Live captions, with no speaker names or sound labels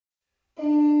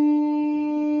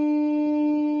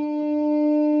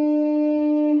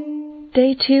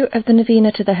Day 2 of the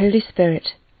Novena to the Holy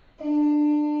Spirit.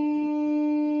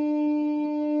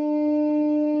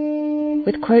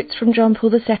 With quotes from John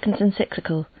Paul II's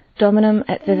encyclical Dominum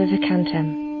et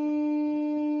Vivificantem.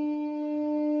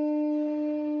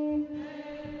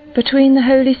 Between the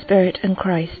Holy Spirit and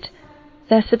Christ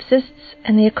there subsists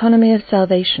in the economy of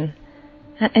salvation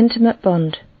an intimate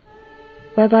bond,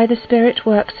 whereby the Spirit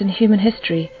works in human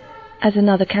history as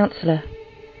another counsellor,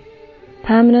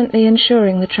 permanently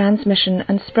ensuring the transmission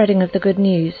and spreading of the good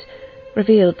news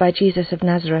revealed by Jesus of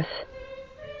Nazareth.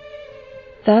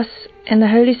 Thus, in the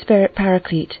Holy Spirit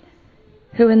Paraclete,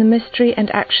 who in the mystery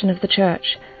and action of the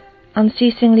Church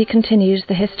unceasingly continues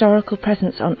the historical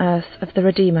presence on earth of the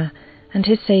Redeemer and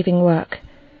his saving work,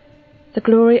 the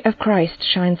glory of Christ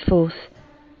shines forth,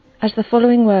 as the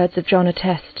following words of John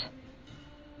attest.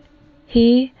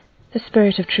 He, the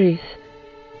Spirit of truth,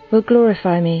 will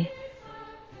glorify me,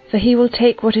 for he will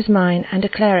take what is mine and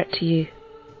declare it to you.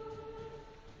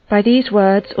 By these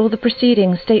words all the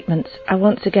preceding statements are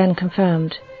once again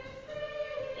confirmed.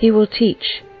 He will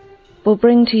teach, will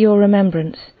bring to your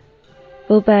remembrance,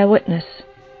 will bear witness.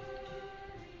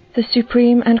 The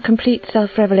supreme and complete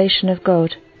self-revelation of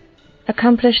God,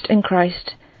 accomplished in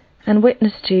Christ and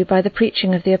witnessed to by the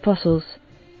preaching of the Apostles,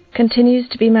 continues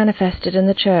to be manifested in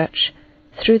the Church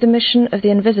through the mission of the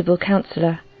invisible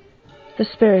Counselor, the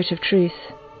Spirit of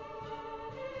Truth.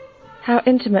 How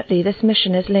intimately this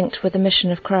mission is linked with the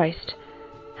mission of Christ,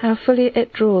 how fully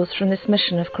it draws from this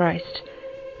mission of Christ,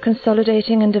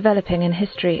 consolidating and developing in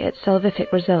history its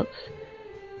salvific results,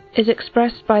 is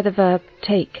expressed by the verb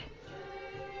take.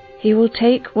 He will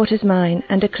take what is mine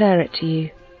and declare it to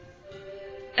you.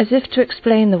 As if to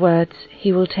explain the words,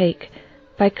 he will take,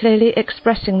 by clearly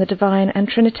expressing the divine and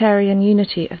Trinitarian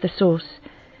unity of the source,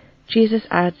 Jesus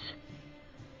adds,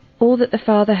 all that the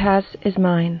Father has is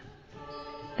mine.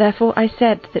 Therefore I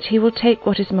said that he will take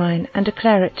what is mine and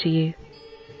declare it to you.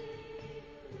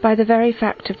 By the very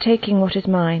fact of taking what is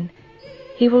mine,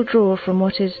 he will draw from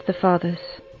what is the Father's.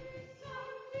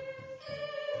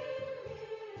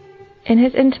 In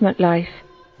his intimate life,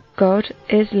 God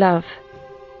is love,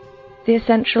 the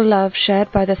essential love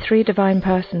shared by the three divine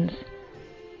persons.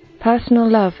 Personal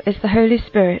love is the Holy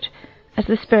Spirit as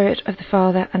the Spirit of the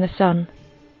Father and the Son.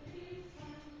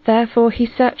 Therefore he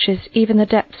searches even the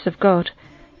depths of God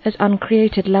as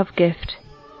uncreated love gift.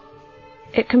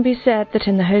 It can be said that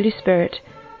in the Holy Spirit,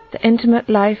 the intimate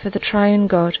life of the triune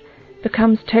God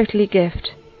becomes totally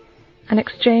gift, an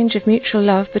exchange of mutual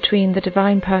love between the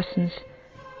divine persons,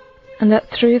 and that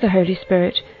through the Holy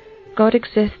Spirit, God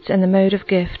exists in the mode of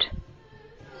gift.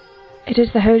 It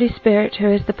is the Holy Spirit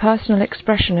who is the personal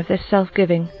expression of this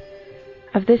self-giving,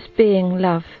 of this being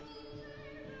love.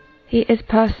 He is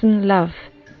person love.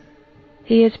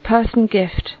 He is person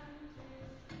gift.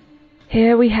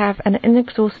 Here we have an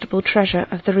inexhaustible treasure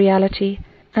of the reality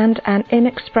and an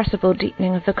inexpressible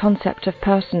deepening of the concept of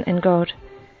person in God,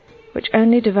 which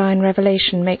only divine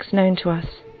revelation makes known to us.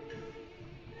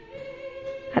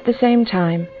 At the same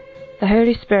time, the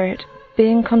Holy Spirit,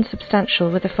 being consubstantial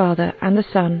with the Father and the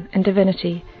Son in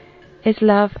divinity, is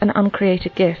love and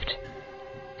uncreated gift,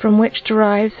 from which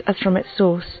derives as from its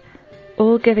source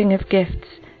all giving of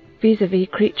gifts vis-a-vis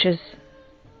creatures,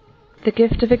 the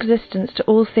gift of existence to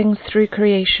all things through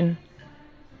creation,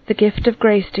 the gift of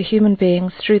grace to human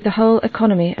beings through the whole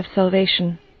economy of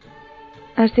salvation.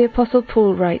 As the Apostle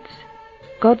Paul writes,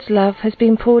 God's love has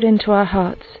been poured into our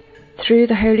hearts through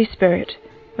the Holy Spirit,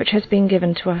 which has been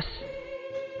given to us.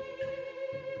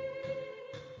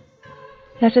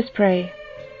 Let us pray.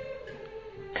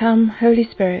 Come, Holy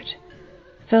Spirit,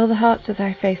 fill the hearts of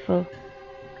thy faithful,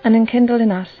 and enkindle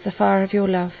in us the fire of your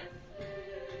love.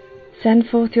 Send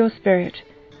forth your Spirit,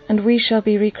 and we shall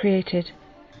be recreated,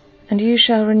 and you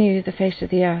shall renew the face of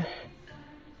the earth.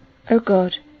 O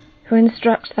God, who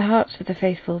instructs the hearts of the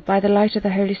faithful by the light of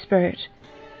the Holy Spirit,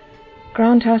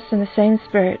 grant us in the same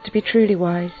Spirit to be truly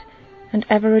wise, and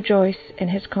ever rejoice in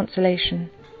his consolation.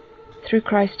 Through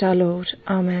Christ our Lord.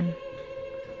 Amen.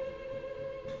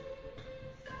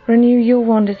 Renew your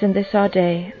wonders in this our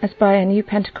day, as by a new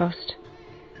Pentecost.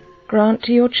 Grant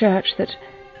to your Church that,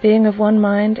 being of one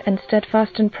mind and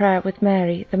steadfast in prayer with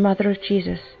Mary, the Mother of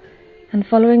Jesus, and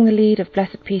following the lead of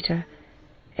blessed Peter,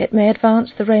 it may advance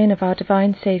the reign of our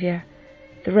divine Saviour,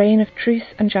 the reign of truth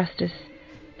and justice,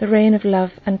 the reign of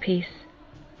love and peace.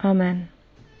 Amen.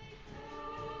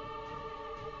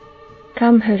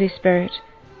 Come, Holy Spirit,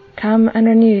 come and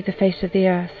renew the face of the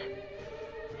earth.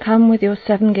 Come with your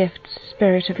 7 gifts,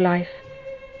 Spirit of life.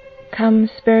 Come,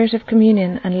 Spirit of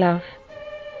communion and love.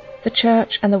 The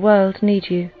Church and the world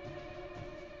need you.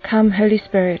 Come, Holy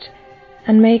Spirit,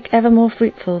 and make ever more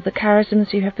fruitful the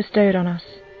charisms you have bestowed on us.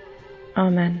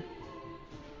 Amen.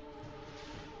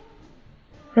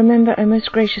 Remember, O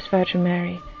most gracious Virgin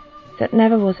Mary, that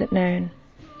never was it known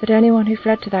that anyone who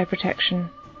fled to thy protection,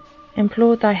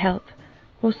 implored thy help,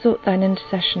 or sought thine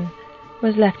intercession,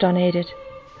 was left unaided.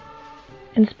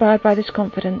 Inspired by this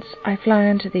confidence, I fly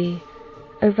unto thee,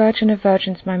 O Virgin of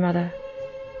Virgins, my Mother.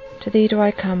 To thee do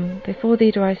I come, before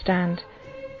thee do I stand,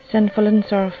 sinful and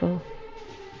sorrowful.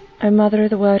 O Mother of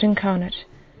the Word incarnate,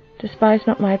 despise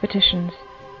not my petitions,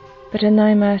 but in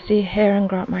thy mercy hear and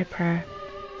grant my prayer.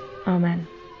 Amen.